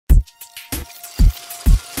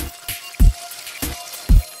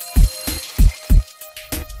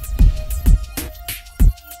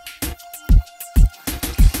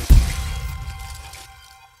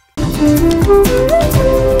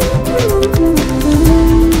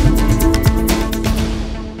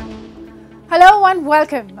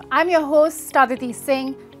welcome. I'm your host Aditi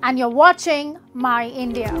Singh and you're watching My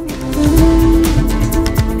India.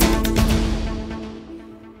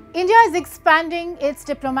 India is expanding its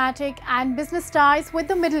diplomatic and business ties with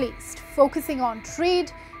the Middle East, focusing on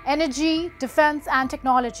trade, energy, defense and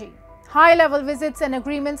technology. High-level visits and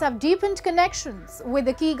agreements have deepened connections with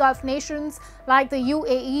the key Gulf nations like the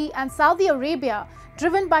UAE and Saudi Arabia,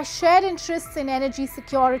 driven by shared interests in energy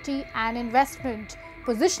security and investment,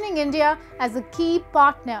 positioning India as a key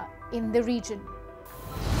partner in the region.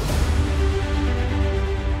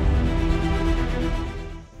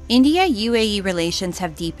 India-UAE relations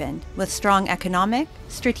have deepened with strong economic,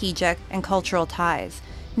 strategic, and cultural ties,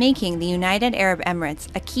 making the United Arab Emirates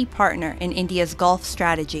a key partner in India's Gulf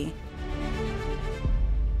strategy.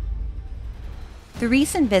 The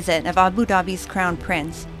recent visit of Abu Dhabi's Crown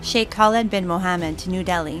Prince, Sheikh Khaled bin Mohammed, to New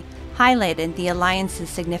Delhi highlighted the alliance's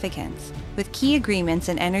significance, with key agreements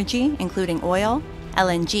in energy, including oil,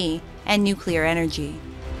 LNG, and nuclear energy.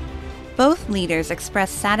 Both leaders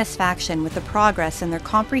expressed satisfaction with the progress in their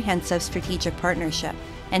comprehensive strategic partnership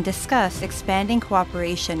and discussed expanding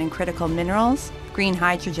cooperation in critical minerals, green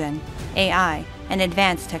hydrogen, AI, and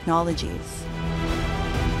advanced technologies.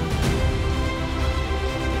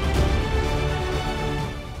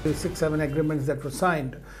 The 6-7 agreements that were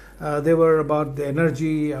signed, they were about the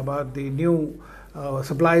energy, about the new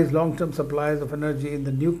supplies, long-term supplies of energy in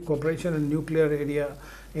the cooperation in nuclear area,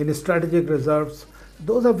 in strategic reserves.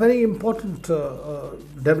 Those are very important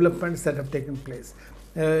developments that have taken place.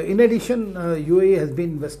 In addition, UAE has been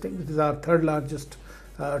investing. It is our third largest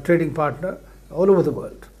trading partner all over the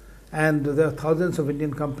world. And there are thousands of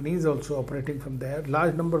Indian companies also operating from there.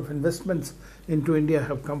 Large number of investments into India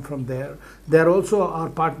have come from there. They are also our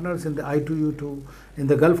partners in the I2U2, in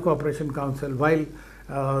the Gulf Cooperation Council. While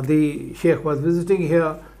the Sheikh was visiting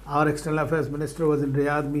here, our External Affairs Minister was in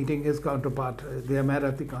Riyadh meeting his counterpart, the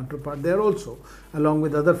Emirati counterpart there also, along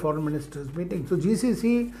with other foreign ministers meeting. So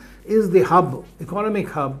GCC is the hub, economic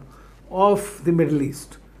hub of the Middle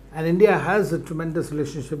East. And India has a tremendous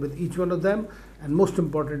relationship with each one of them, and most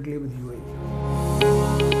importantly with UAE.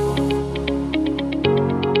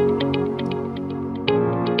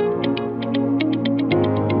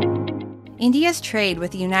 India's trade with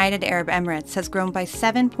the United Arab Emirates has grown by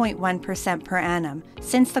 7.1% per annum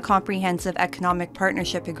since the Comprehensive Economic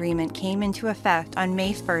Partnership Agreement came into effect on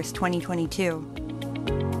May 1, 2022.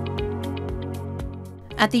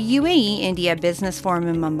 At the UAE-India Business Forum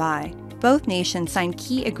in Mumbai, both nations signed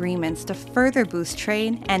key agreements to further boost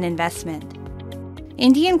trade and investment.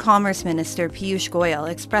 Indian Commerce Minister Piyush Goyal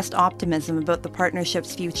expressed optimism about the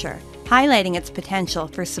partnership's future, highlighting its potential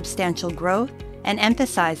for substantial growth and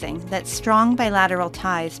emphasizing that strong bilateral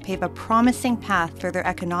ties pave a promising path for their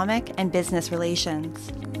economic and business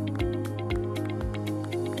relations.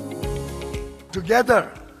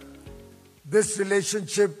 Together, this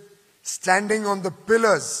relationship, standing on the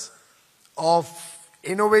pillars of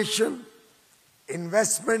innovation,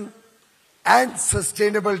 investment, and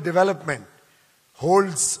sustainable development,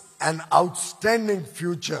 holds an outstanding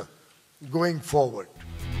future going forward.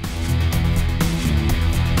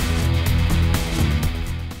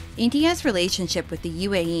 India's relationship with the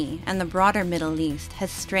UAE and the broader Middle East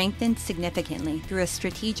has strengthened significantly through a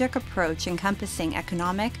strategic approach encompassing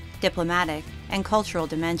economic, diplomatic, and cultural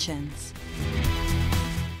dimensions.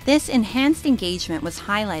 This enhanced engagement was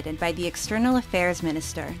highlighted by the External Affairs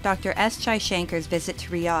Minister, Dr. S. Jaishankar's visit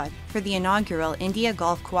to Riyadh for the inaugural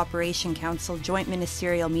India-Gulf Cooperation Council joint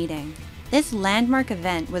ministerial meeting. This landmark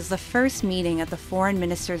event was the first meeting at the foreign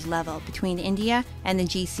ministers level between India and the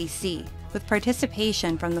GCC, with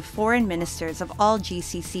participation from the foreign ministers of all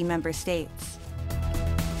GCC member states.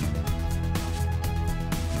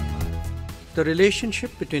 The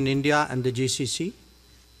relationship between India and the GCC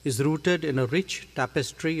is rooted in a rich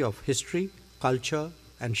tapestry of history, culture,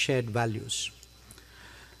 and shared values.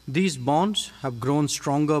 These bonds have grown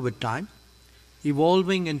stronger with time,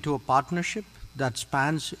 evolving into a partnership that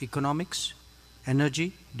spans economics,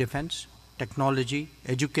 energy, defense, technology,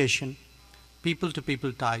 education,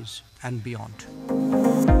 people-to-people ties, and beyond.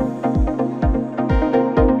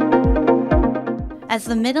 As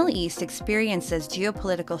the Middle East experiences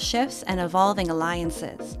geopolitical shifts and evolving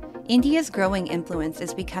alliances, India's growing influence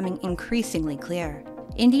is becoming increasingly clear.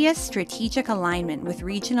 India's strategic alignment with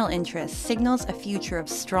regional interests signals a future of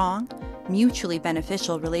strong, mutually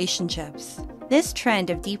beneficial relationships. This trend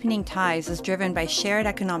of deepening ties is driven by shared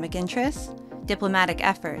economic interests, diplomatic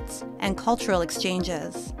efforts, and cultural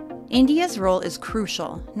exchanges. India's role is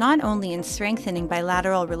crucial, not only in strengthening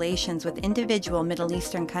bilateral relations with individual Middle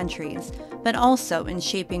Eastern countries, but also in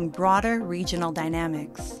shaping broader regional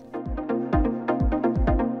dynamics.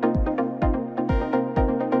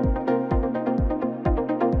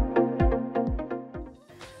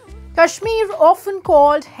 Kashmir, often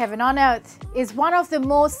called heaven on earth, is one of the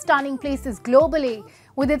most stunning places globally,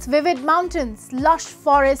 with its vivid mountains, lush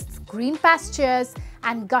forests, green pastures,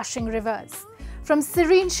 and gushing rivers. From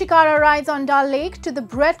serene shikara rides on Dal Lake to the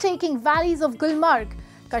breathtaking valleys of Gulmarg,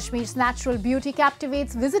 Kashmir's natural beauty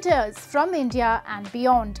captivates visitors from India and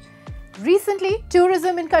beyond. Recently,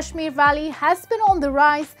 tourism in Kashmir Valley has been on the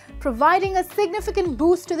rise, providing a significant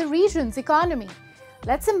boost to the region's economy.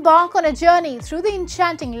 Let's embark on a journey through the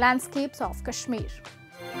enchanting landscapes of Kashmir.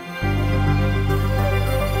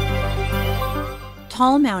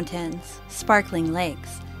 Tall mountains, sparkling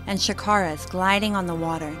lakes, and shikaras gliding on the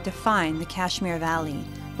water define the Kashmir Valley,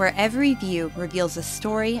 where every view reveals a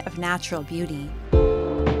story of natural beauty.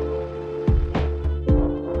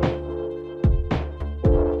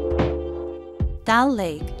 Dal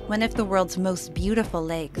Lake, one of the world's most beautiful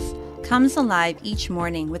lakes, comes alive each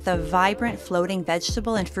morning with a vibrant floating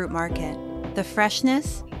vegetable and fruit market. The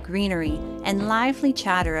freshness, greenery, and lively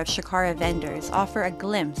chatter of shikara vendors offer a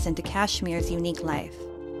glimpse into Kashmir's unique life.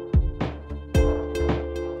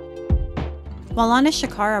 While on a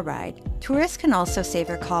shikara ride, tourists can also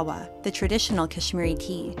savor kawa, the traditional Kashmiri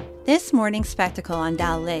tea. This morning spectacle on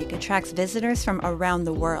Dal Lake attracts visitors from around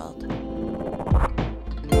the world.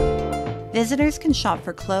 Visitors can shop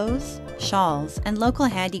for clothes, shawls, and local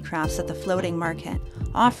handicrafts at the floating market,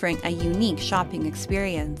 offering a unique shopping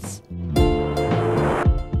experience.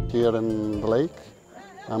 Here in the lake,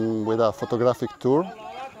 I'm with a photographic tour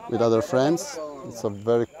with other friends. It's a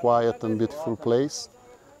very quiet and beautiful place.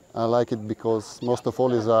 I like it because most of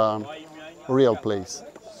all is a real place.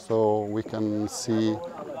 So we can see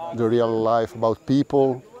the real life about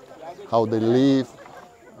people, how they live,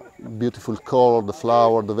 beautiful color, the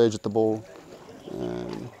flower, the vegetable.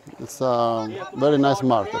 It's a very nice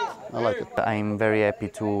market. I like it. I'm very happy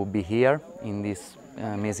to be here in this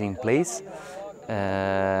amazing place,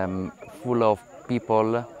 full of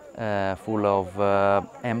people, full of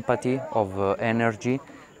empathy, of energy.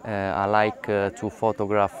 I like to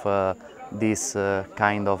photograph this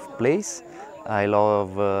kind of place. I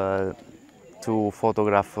love to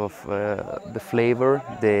photograph the flavor,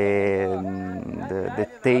 the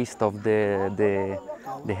taste of the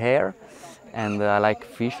air, and I like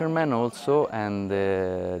fishermen also. And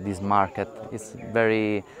this market is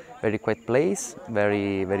very quiet place,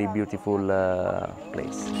 very beautiful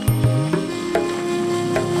place.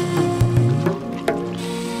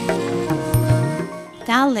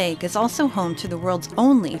 Dal Lake is also home to the world's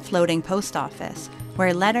only floating post office,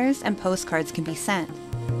 where letters and postcards can be sent.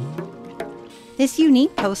 This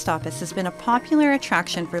unique post office has been a popular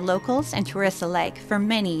attraction for locals and tourists alike for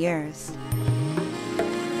many years.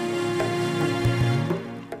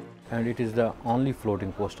 And it is the only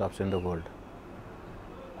floating post office in the world.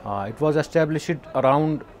 It was established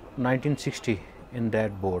around 1960 in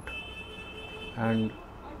that boat, and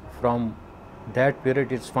from that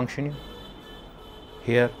period it's functioning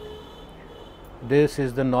here. This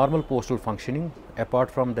is the normal postal functioning. Apart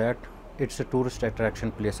from that, it's a tourist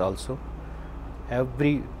attraction place also.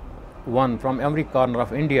 Everyone from every corner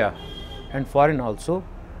of India and foreign also,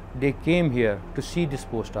 they came here to see this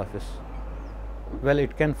post office. Well,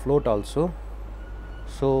 it can float also,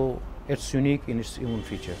 so it's unique in its own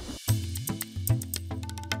feature.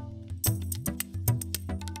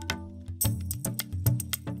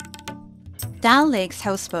 Dal Lake's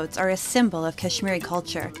houseboats are a symbol of Kashmiri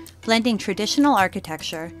culture, blending traditional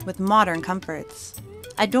architecture with modern comforts.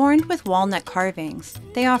 Adorned with walnut carvings,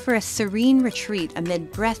 they offer a serene retreat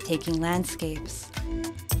amid breathtaking landscapes.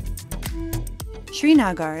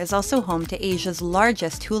 Srinagar is also home to Asia's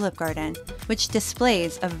largest tulip garden, which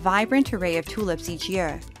displays a vibrant array of tulips each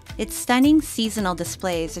year. Its stunning seasonal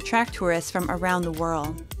displays attract tourists from around the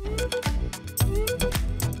world.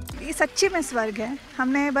 ये सच्ची में स्वर्ग है।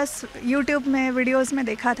 हमने बस YouTube में videos में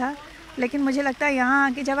देखा था, लेकिन मुझे लगता है यहाँ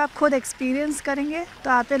आके जब आप खुद एक्सपीरियंस करेंगे तो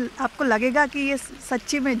आपको लगेगा कि ये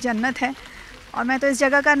सच्ची में जन्नत है। और मैं तो इस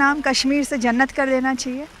जगह का नाम कश्मीर से जन्नत कर देना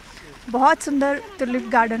चाहिए। बहुत सुंदर टुलिप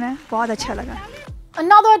गार्डन है, बहुत अच्छा लगा।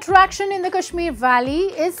 Another attraction in the Kashmir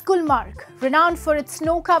Valley is Gulmarg, renowned for its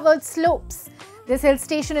snow-covered slopes. This hill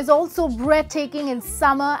station is also breathtaking in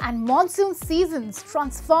summer and monsoon seasons,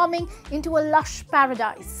 transforming into a lush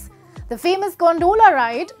paradise. The famous gondola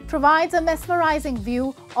ride provides a mesmerizing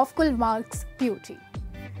view of Gulmarg's beauty.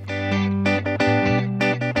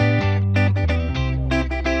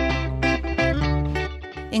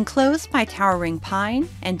 Enclosed by towering pine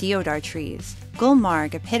and deodar trees,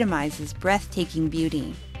 Gulmarg epitomizes breathtaking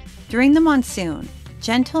beauty. During the monsoon,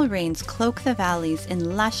 gentle rains cloak the valleys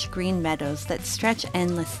in lush green meadows that stretch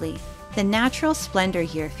endlessly. The natural splendor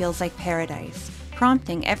here feels like paradise,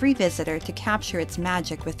 prompting every visitor to capture its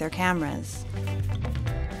magic with their cameras.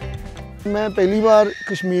 मैं पहली बार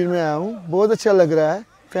कश्मीर में आया हूँ, बहुत अच्छा लग रहा है,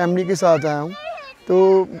 फैमिली के साथ आया हूँ,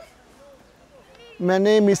 तो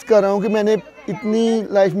मैंने मिस कर रहा हूँ कि मैंने इतनी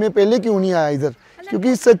लाइफ में पहले क्यों नहीं आया इधर,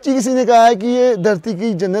 क्योंकि सच्ची किसी ने कहा है कि ये धरती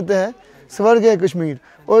की जन्नत है, स्वर्ग है कश्मीर,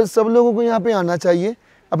 और सब लोगों को यहाँ पे आना चाहिए,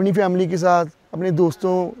 अपनी फैमिली के साथ, अपने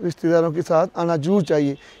दोस्तों रिश्तेदारों के साथ आना जरूर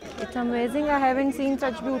चाहिए. It's amazing. I haven't seen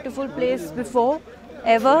such beautiful place before,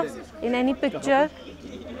 ever, in any picture.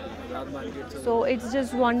 So it's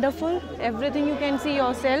just wonderful. Everything you can see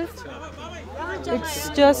yourself. It's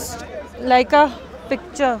just like a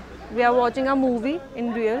picture. We are watching a movie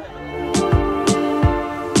in real.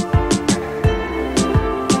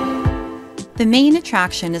 The main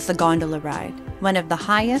attraction is the gondola ride, one of the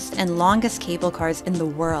highest and longest cable cars in the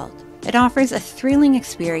world. It offers a thrilling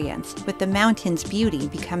experience, with the mountain's beauty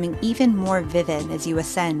becoming even more vivid as you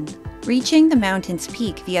ascend. Reaching the mountain's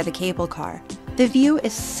peak via the cable car, the view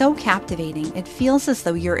is so captivating it feels as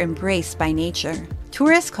though you're embraced by nature.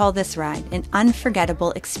 Tourists call this ride an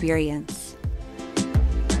unforgettable experience.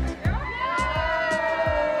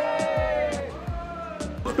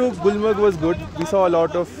 To Gulmarg was good. We saw a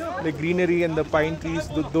lot of the greenery and the pine trees.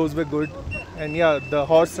 Those were good. And yeah, the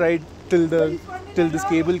horse ride till this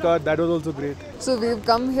cable car, that was also great. So we've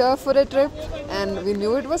come here for a trip and we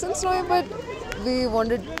knew it wasn't snowy, but we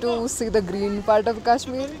wanted to see the green part of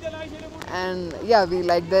Kashmir. And yeah, we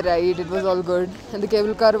liked the ride. It was all good. And the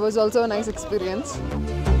cable car was also a nice experience.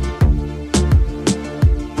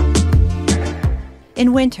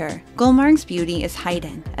 In winter, Gulmarg's beauty is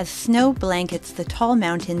heightened as snow blankets the tall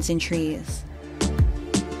mountains and trees.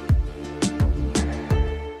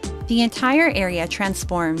 The entire area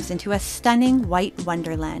transforms into a stunning white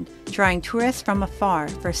wonderland, drawing tourists from afar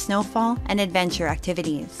for snowfall and adventure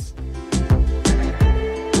activities.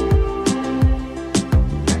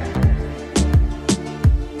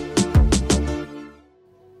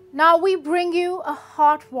 Now we bring you a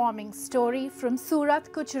heartwarming story from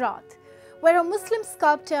Surat, Gujarat, where a Muslim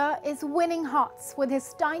sculptor is winning hearts with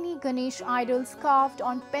his tiny Ganesh idols carved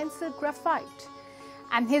on pencil graphite.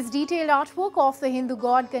 And his detailed artwork of the Hindu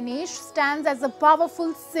god Ganesh stands as a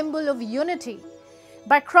powerful symbol of unity.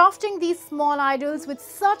 By crafting these small idols with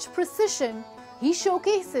such precision, he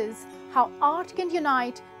showcases how art can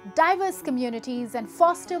unite diverse communities and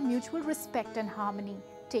foster mutual respect and harmony.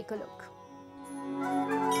 Take a look.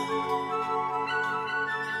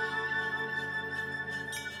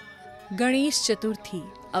 Ganesh Chaturthi,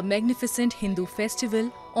 a magnificent Hindu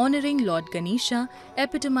festival honoring Lord Ganesha,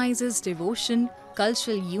 epitomizes devotion,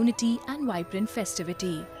 cultural unity and vibrant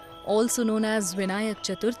festivity. Also known as Vinayak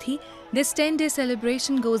Chaturthi, this 10-day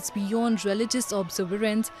celebration goes beyond religious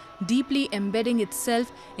observance, deeply embedding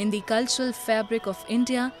itself in the cultural fabric of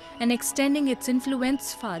India and extending its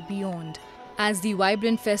influence far beyond. As the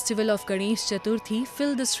vibrant festival of Ganesh Chaturthi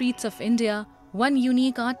filled the streets of India, one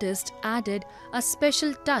unique artist added a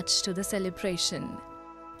special touch to the celebration.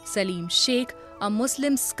 Salim Sheikh, a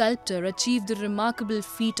Muslim sculptor, achieved the remarkable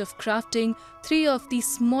feat of crafting 3 of the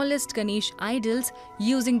smallest Ganesh idols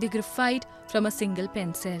using the graphite from a single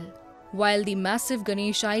pencil. While the massive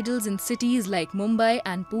Ganesh idols in cities like Mumbai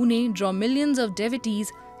and Pune draw millions of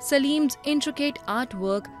devotees, Salim's intricate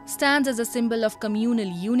artwork stands as a symbol of communal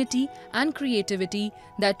unity and creativity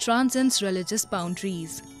that transcends religious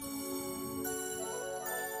boundaries.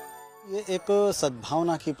 ये एक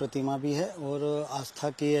सद्भावना की प्रतिमा भी है और आस्था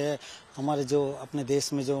की है। हमारे जो अपने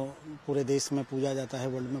देश में जो पूरे देश में पूजा जाता है,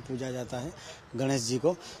 वर्ल्ड में पूजा जाता है गणेश जी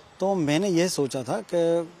को, तो मैंने ये सोचा था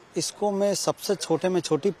कि इसको मैं सबसे छोटे में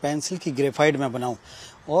छोटी पेंसिल की ग्रेफाइट में बनाऊं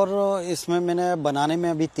और इसमें मैंने बनाने में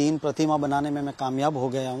अभी 3 प्रतिमा बनाने में मैं कामयाब हो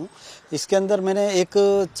गया हूं। इसके अंदर मैंने एक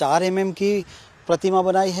 4 mm की प्रतिमा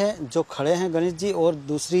बनाई है जो खड़े हैं गणेश जी, और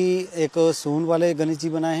दूसरी एक सूंड वाले गणेश जी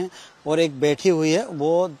बनाए हैं, और एक बैठी हुई है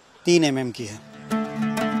वो 3 mm की है।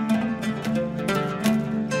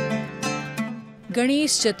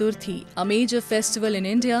 Ganesh Chaturthi, a major festival in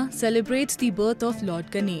India, celebrates the birth of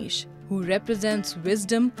Lord Ganesh, who represents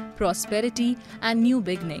wisdom, prosperity and new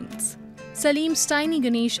beginnings. Salim's tiny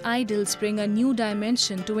Ganesh idols bring a new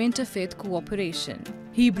dimension to interfaith cooperation.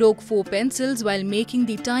 He broke 4 pencils while making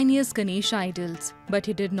the tiniest Ganesh idols, but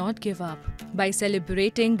he did not give up. By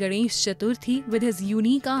celebrating Ganesh Chaturthi with his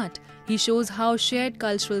unique art, he shows how shared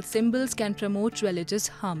cultural symbols can promote religious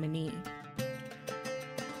harmony.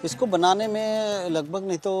 इसको बनाने में लगभग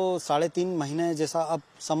नहीं तो 3.5 महीने जैसा अब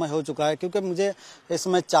समय हो चुका है, क्योंकि मुझे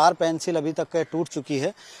इसमें 4 पेंसिल अभी तक टूट चुकी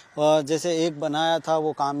है। जैसे एक बनाया था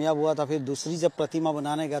वो कामयाब हुआ था, फिर दूसरी जब प्रतिमा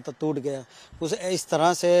बनाने गया तो टूट गया। उस इस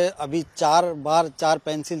तरह से अभी 4 बार 4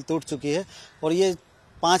 पेंसिल टूट चुकी है, और ये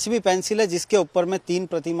 5वीं पेंसिल है जिसके ऊपर मैं 3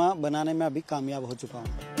 प्रतिमा बनाने में अभी कामयाब हो चुका हूँ।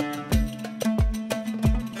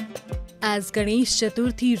 As Ganesh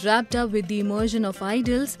Chaturthi wrapped up with the immersion of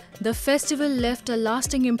idols, the festival left a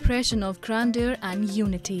lasting impression of grandeur and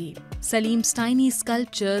unity. Salim's tiny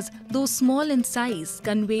sculptures, though small in size,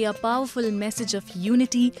 convey a powerful message of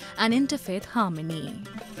unity and interfaith harmony.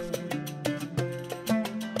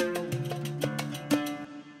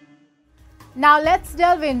 Now let's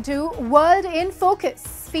delve into World in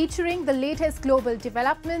Focus, featuring the latest global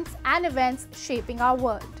developments and events shaping our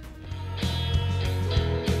world.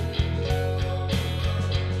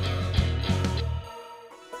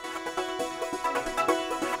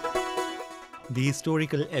 The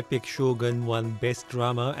historical epic Shogun won Best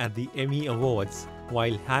Drama at the Emmy Awards,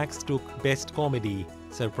 while Hacks took Best Comedy,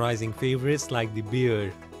 surprising favorites like The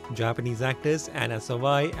Bear. Japanese actors Anna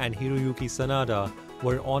Sawai and Hiroyuki Sanada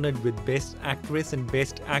were honored with Best Actress and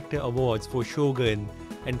Best Actor awards for Shogun,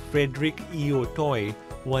 and Frederick E.O. Toy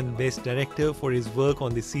won Best Director for his work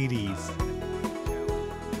on the series.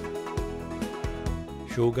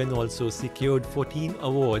 Shogun also secured 14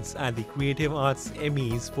 awards at the Creative Arts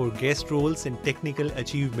Emmys for guest roles and technical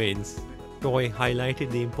achievements. Toy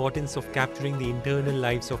highlighted the importance of capturing the internal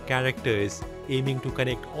lives of characters, aiming to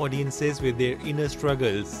connect audiences with their inner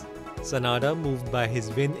struggles. Sanada, moved by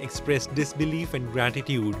his win, expressed disbelief and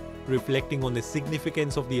gratitude, reflecting on the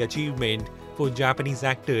significance of the achievement for Japanese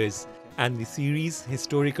actors and the series'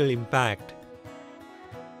 historical impact.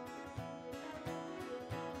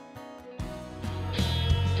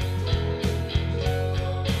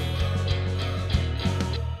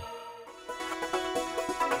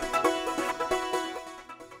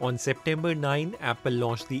 On September 9, Apple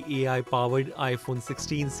launched the AI-powered iPhone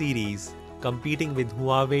 16 series, competing with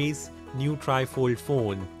Huawei's new trifold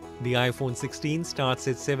phone. The iPhone 16 starts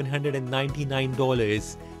at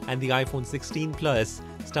 $799 and the iPhone 16 Plus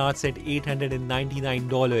starts at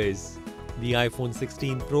 $899. The iPhone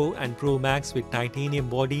 16 Pro and Pro Max with titanium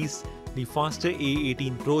bodies, the faster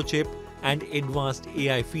A18 Pro chip and advanced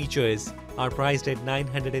AI features are priced at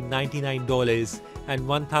 $999 and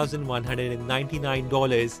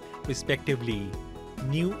 $1,199 respectively.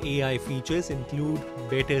 New AI features include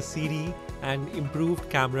better Siri and improved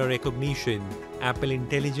camera recognition. Apple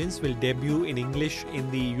Intelligence will debut in English in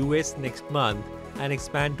the US next month and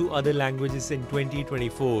expand to other languages in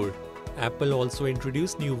 2024. Apple also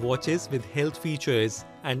introduced new watches with health features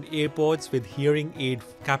and AirPods with hearing aid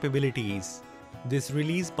capabilities. This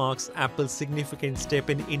release marks Apple's significant step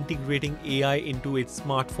in integrating AI into its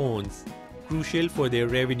smartphones, crucial for their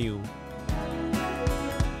revenue.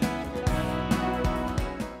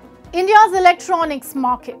 India's electronics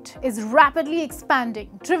market is rapidly expanding,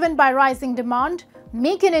 driven by rising demand,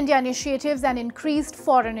 Make in India initiatives and increased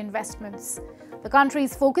foreign investments. The country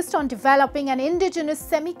is focused on developing an indigenous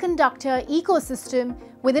semiconductor ecosystem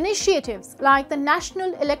with initiatives like the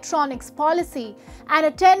National Electronics Policy and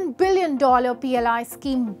a $10 billion PLI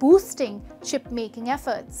scheme boosting chip-making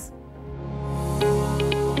efforts.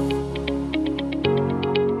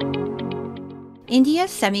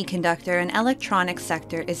 India's semiconductor and electronics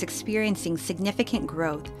sector is experiencing significant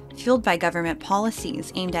growth, fueled by government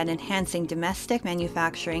policies aimed at enhancing domestic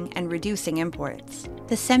manufacturing and reducing imports.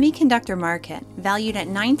 The semiconductor market, valued at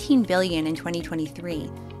 $19 billion in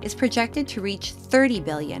 2023, is projected to reach $30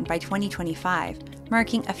 billion by 2025,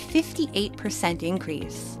 marking a 58%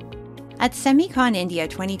 increase. At SemiCon India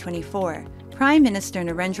 2024, Prime Minister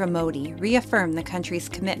Narendra Modi reaffirmed the country's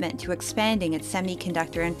commitment to expanding its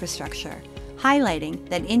semiconductor infrastructure, highlighting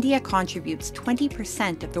that India contributes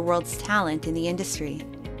 20% of the world's talent in the industry.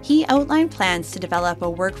 He outlined plans to develop a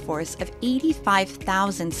workforce of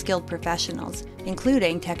 85,000 skilled professionals,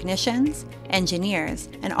 including technicians, engineers,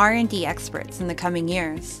 and R&D experts in the coming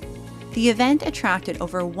years. The event attracted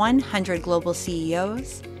over 100 global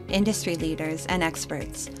CEOs, industry leaders, and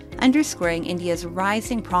experts, underscoring India's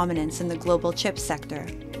rising prominence in the global chip sector.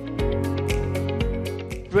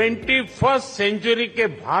 21st century के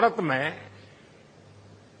भारत में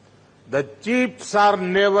the chips are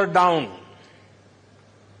never down.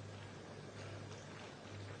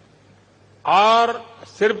 और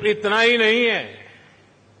सिर्फ इतना ही नहीं है,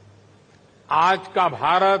 आज का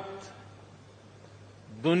भारत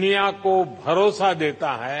दुनिया को भरोसा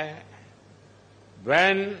देता है,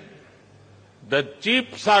 when the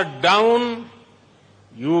chips are down,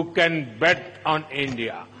 you can bet on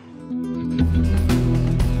India.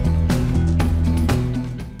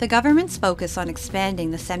 The government's focus on expanding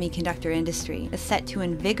the semiconductor industry is set to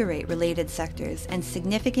invigorate related sectors and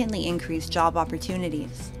significantly increase job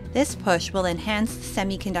opportunities. This push will enhance the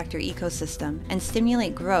semiconductor ecosystem and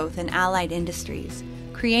stimulate growth in allied industries,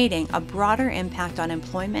 creating a broader impact on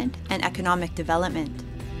employment and economic development.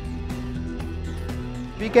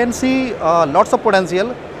 We can see lots of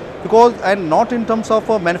potential because, and not in terms of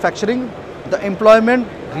manufacturing, the employment,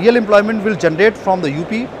 real employment will generate from the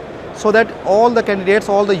UP, so that all the candidates,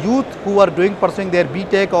 all the youth who are pursuing their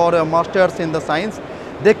BTech or a masters in the science,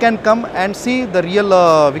 they can come and see the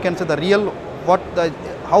real, we can say the real,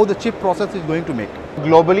 how the chip process is going to make.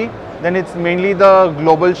 Globally, then it's mainly the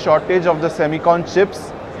global shortage of the semicon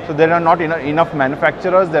chips. So there are not enough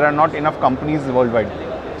manufacturers, there are not enough companies worldwide.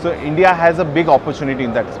 So India has a big opportunity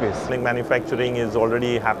in that space. Manufacturing is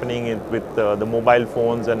already happening with the mobile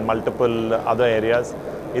phones and multiple other areas.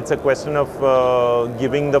 It's a question of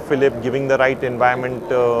giving the fillip, giving the right environment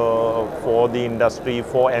for the industry,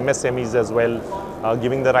 for MSMEs as well,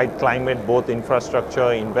 giving the right climate, both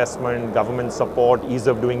infrastructure, investment, government support, ease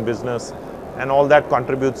of doing business, and all that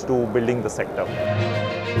contributes to building the sector.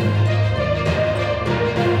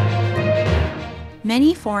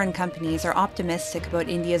 Many foreign companies are optimistic about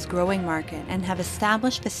India's growing market and have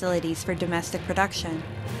established facilities for domestic production.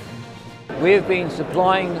 We have been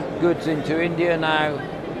supplying goods into India now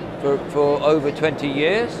for over 20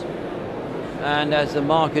 years, and as the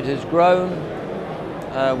market has grown,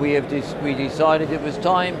 we decided it was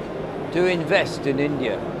time to invest in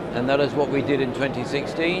India, and that is what we did in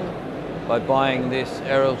 2016 by buying this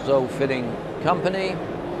aerosol filling company,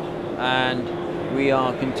 and we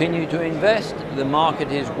are continuing to invest. The market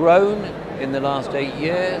has grown in the last 8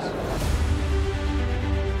 years.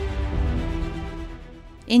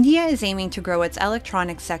 India is aiming to grow its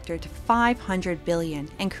electronics sector to 500 billion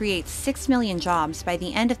and create 6 million jobs by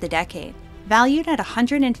the end of the decade. Valued at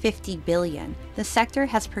 150 billion, the sector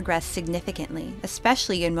has progressed significantly,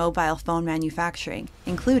 especially in mobile phone manufacturing,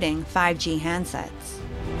 including 5G handsets.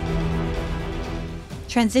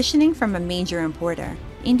 Transitioning from a major importer,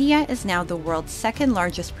 India is now the world's second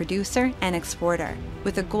largest producer and exporter,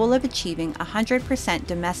 with a goal of achieving 100%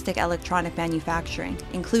 domestic electronic manufacturing,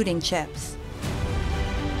 including chips.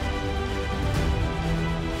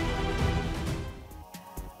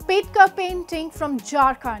 Petka painting from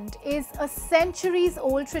Jharkhand is a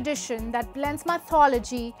centuries-old tradition that blends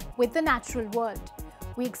mythology with the natural world.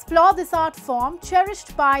 We explore this art form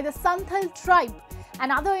cherished by the Santhal tribe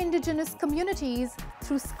and other indigenous communities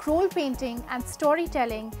through scroll painting and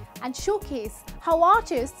storytelling, and showcase how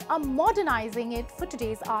artists are modernizing it for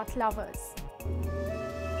today's art lovers.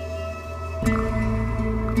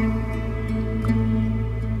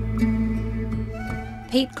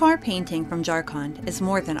 Petkar painting from Jharkhand is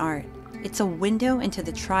more than art. It's a window into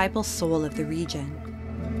the tribal soul of the region.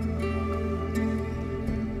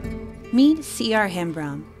 Meet C.R.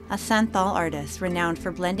 Hembram, a Santhal artist renowned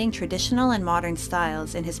for blending traditional and modern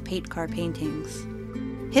styles in his Petkar paintings.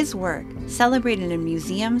 His work, celebrated in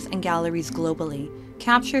museums and galleries globally,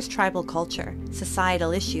 captures tribal culture,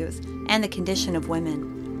 societal issues, and the condition of women.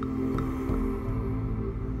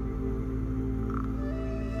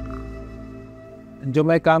 जो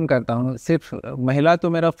मैं काम करता हूँ सिर्फ महिला तो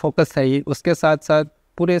मेरा focus है ही, उसके साथ साथ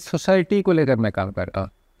पूरे सोसाइटी को लेकर मैं काम करता हूँ।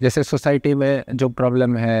 जैसे सोसाइटी में जो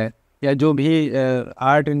प्रॉब्लम है या जो भी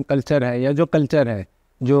आर्ट एंड कल्चर है या जो कल्चर है,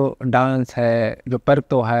 जो डांस है, जो पर्व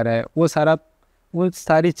त्योहार है, वो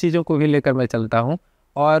सारी चीज़ों को भी लेकर मैं चलता हूँ।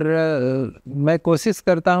 और मैं कोशिश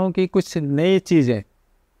करता हूँ कि कुछ नई चीज़ें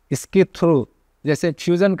इसके थ्रू जैसे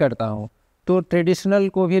फ्यूज़न करता हूँ, तो ट्रेडिशनल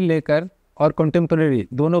को भी लेकर और कंटेम्प्रेरी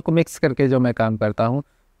दोनों को मिक्स करके जो मैं काम करता हूँ,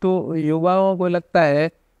 तो युवाओं को लगता है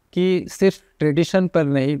कि सिर्फ ट्रेडिशन पर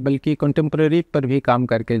नहीं बल्कि कंटेम्प्रेरी पर भी काम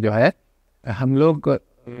करके जो है हम लोग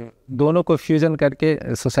दोनों को फ्यूज़न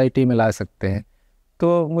करके सोसाइटी में ला सकते हैं।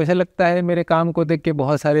 तो मुझे लगता है मेरे काम को देख के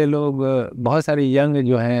बहुत सारे लोग, बहुत सारे यंग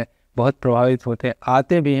जो हैं बहुत प्रभावित होते हैं,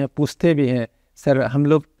 आते भी हैं, पूछते भी हैं, सर हम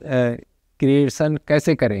लोग क्रिएशन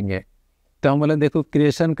कैसे करेंगे? तो हम बोले देखो,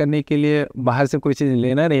 क्रिएशन करने के लिए बाहर से कोई चीज़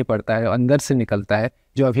लेना नहीं पड़ता है, अंदर से निकलता है,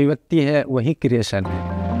 जो अभिव्यक्ति है वही क्रिएशन है।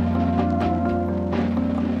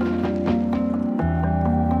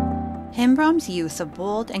 Hembram's use of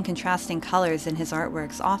bold and contrasting colors in his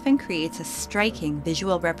artworks often creates a striking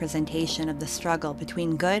visual representation of the struggle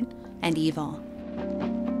between good and evil.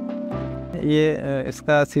 ये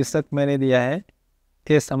इसका शीर्षक मैंने दिया है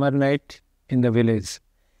ए summer night in the village.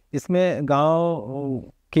 इसमें गांव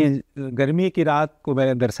की गर्मी की रात को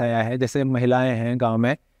मैंने दर्शाया है। जैसे महिलाएं हैं गांव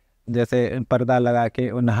में, जैसे पर्दा लगा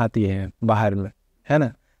के वो नहाती हैं बाहर में, है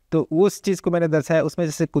ना, तो उस चीज़ को मैंने दर्शाया। उसमें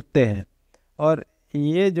जैसे कुत्ते हैं, और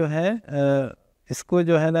ये जो है इसको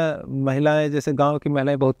जो है ना, महिलाएं जैसे गांव की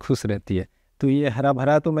महिलाएं बहुत खुश रहती है, तो ये हरा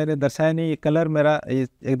भरा तो मैंने दर्शाया नहीं। ये कलर मेरा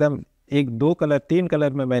एकदम 1, 2 कलर 3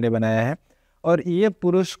 कलर में मैंने बनाया है। और ये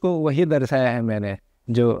पुरुष को वही दर्शाया है मैंने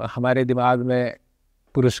जो हमारे दिमाग में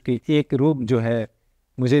पुरुष की एक रूप जो है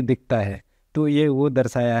मुझे दिखता है, तो ये वो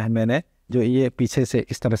दर्शाया है मैंने, जो ये पीछे से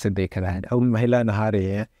इस तरह से देख रहा है और महिला नहा रही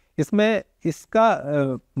है। इसमें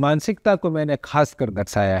इसका मानसिकता को मैंने खास कर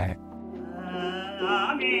दर्शाया है।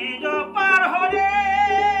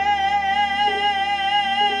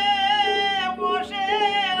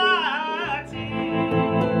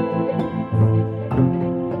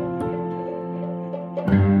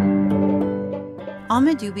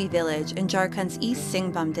 Amadubi village in Jharkhand's East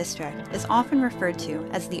Singhbum district is often referred to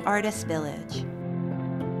as the artist village.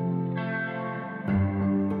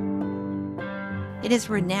 It is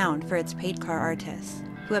renowned for its Paidkar artists,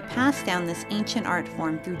 who have passed down this ancient art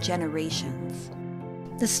form through generations.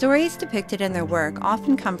 The stories depicted in their work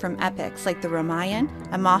often come from epics like the Ramayana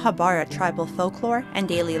and Mahabharata tribal folklore and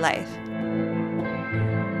daily life.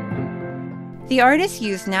 The artists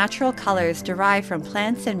use natural colors derived from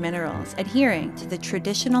plants and minerals, adhering to the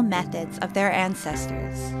traditional methods of their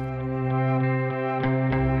ancestors.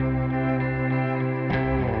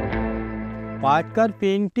 Patkar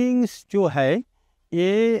paintings जो है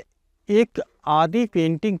ये एक आदि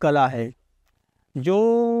painting कला है जो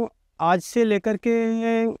आज से लेकर के,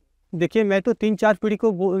 देखिए मैं तो 3-4 पीढ़ी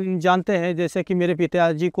को जानते हैं, जैसे कि मेरे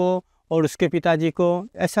पिताजी को और उसके पिताजी को,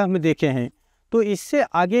 ऐसा हम देखे हैं। तो इससे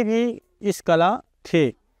आगे भी इस कला थे।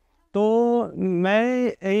 तो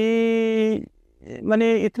मैं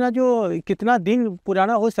मैंने इतना जो कितना दिन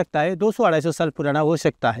पुराना हो सकता है, 200-250 साल पुराना हो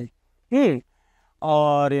सकता है।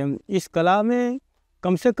 और इस कला में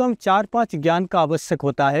कम से कम 4-5 ज्ञान का आवश्यक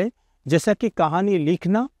होता है, जैसा कि कहानी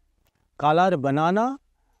लिखना, कलर बनाना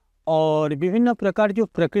और विभिन्न प्रकार जो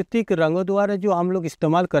प्राकृतिक रंगों द्वारा जो हम लोग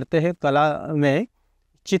इस्तेमाल करते हैं कला में,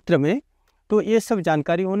 चित्र में, तो ये सब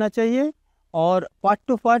जानकारी होना चाहिए। और part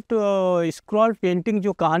two part scroll painting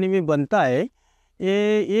जो कहानी में बनता है,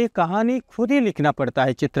 ये कहानी खुद ही लिखना पड़ता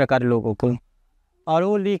है चित्रकार लोगों को, और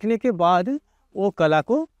वो लिखने के बाद वो कला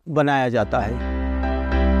को बनाया जाता है।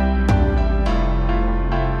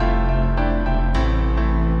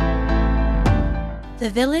 The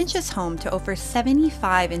village is home to over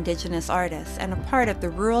 75 indigenous artists and a part of the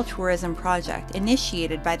rural tourism project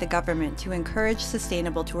initiated by the government to encourage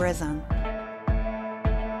sustainable tourism.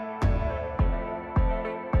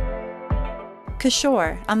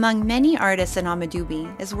 Kishore, among many artists in Amadubi,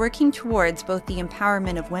 is working towards both the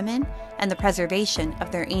empowerment of women and the preservation of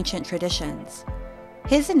their ancient traditions.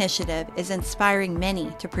 His initiative is inspiring many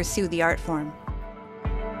to pursue the art form.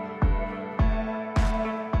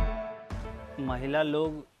 महिला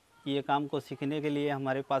लोग ये काम को सीखने के लिए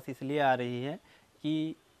हमारे पास इसलिए आ रही है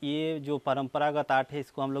कि ये जो परंपरागत आर्ट है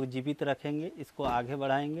इसको हम लोग जीवित रखेंगे, इसको आगे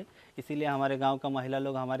बढ़ाएंगे। इसीलिए हमारे गांव का महिला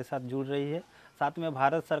लोग हमारे साथ जुड़ रही है। साथ में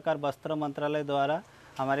भारत सरकार वस्त्र मंत्रालय द्वारा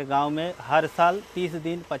हमारे गांव में हर साल 30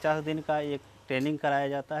 दिन 50 दिन का एक ट्रेनिंग कराया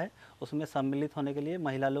जाता है। उसमें सम्मिलित होने के लिए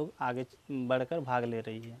महिला लोग आगे बढ़कर भाग ले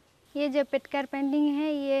रही है। ये जो पेटकर पेंटिंग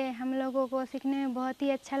है ये हम लोगों को सीखने में बहुत ही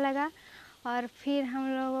अच्छा लगा, और फिर हम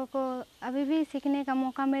लोगों को अभी भी सीखने का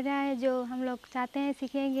मौका मिल रहा है, जो हम लोग चाहते हैं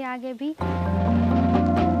सीखेंगे आगे भी।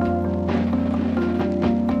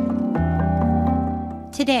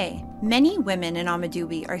 Today, many women in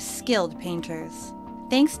Amadubi are skilled painters.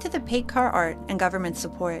 Thanks to the Paidkar art and government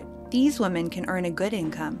support, these women can earn a good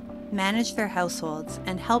income, manage their households,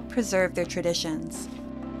 and help preserve their traditions.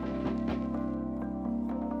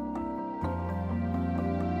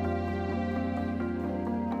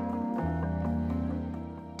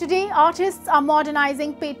 Today, artists are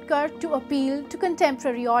modernizing Paidkar to appeal to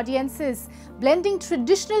contemporary audiences, blending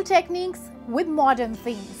traditional techniques with modern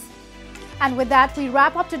themes. And with that, we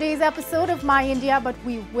wrap up today's episode of My India, but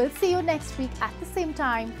we will see you next week at the same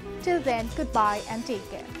time. Till then, goodbye and take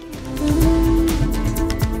care.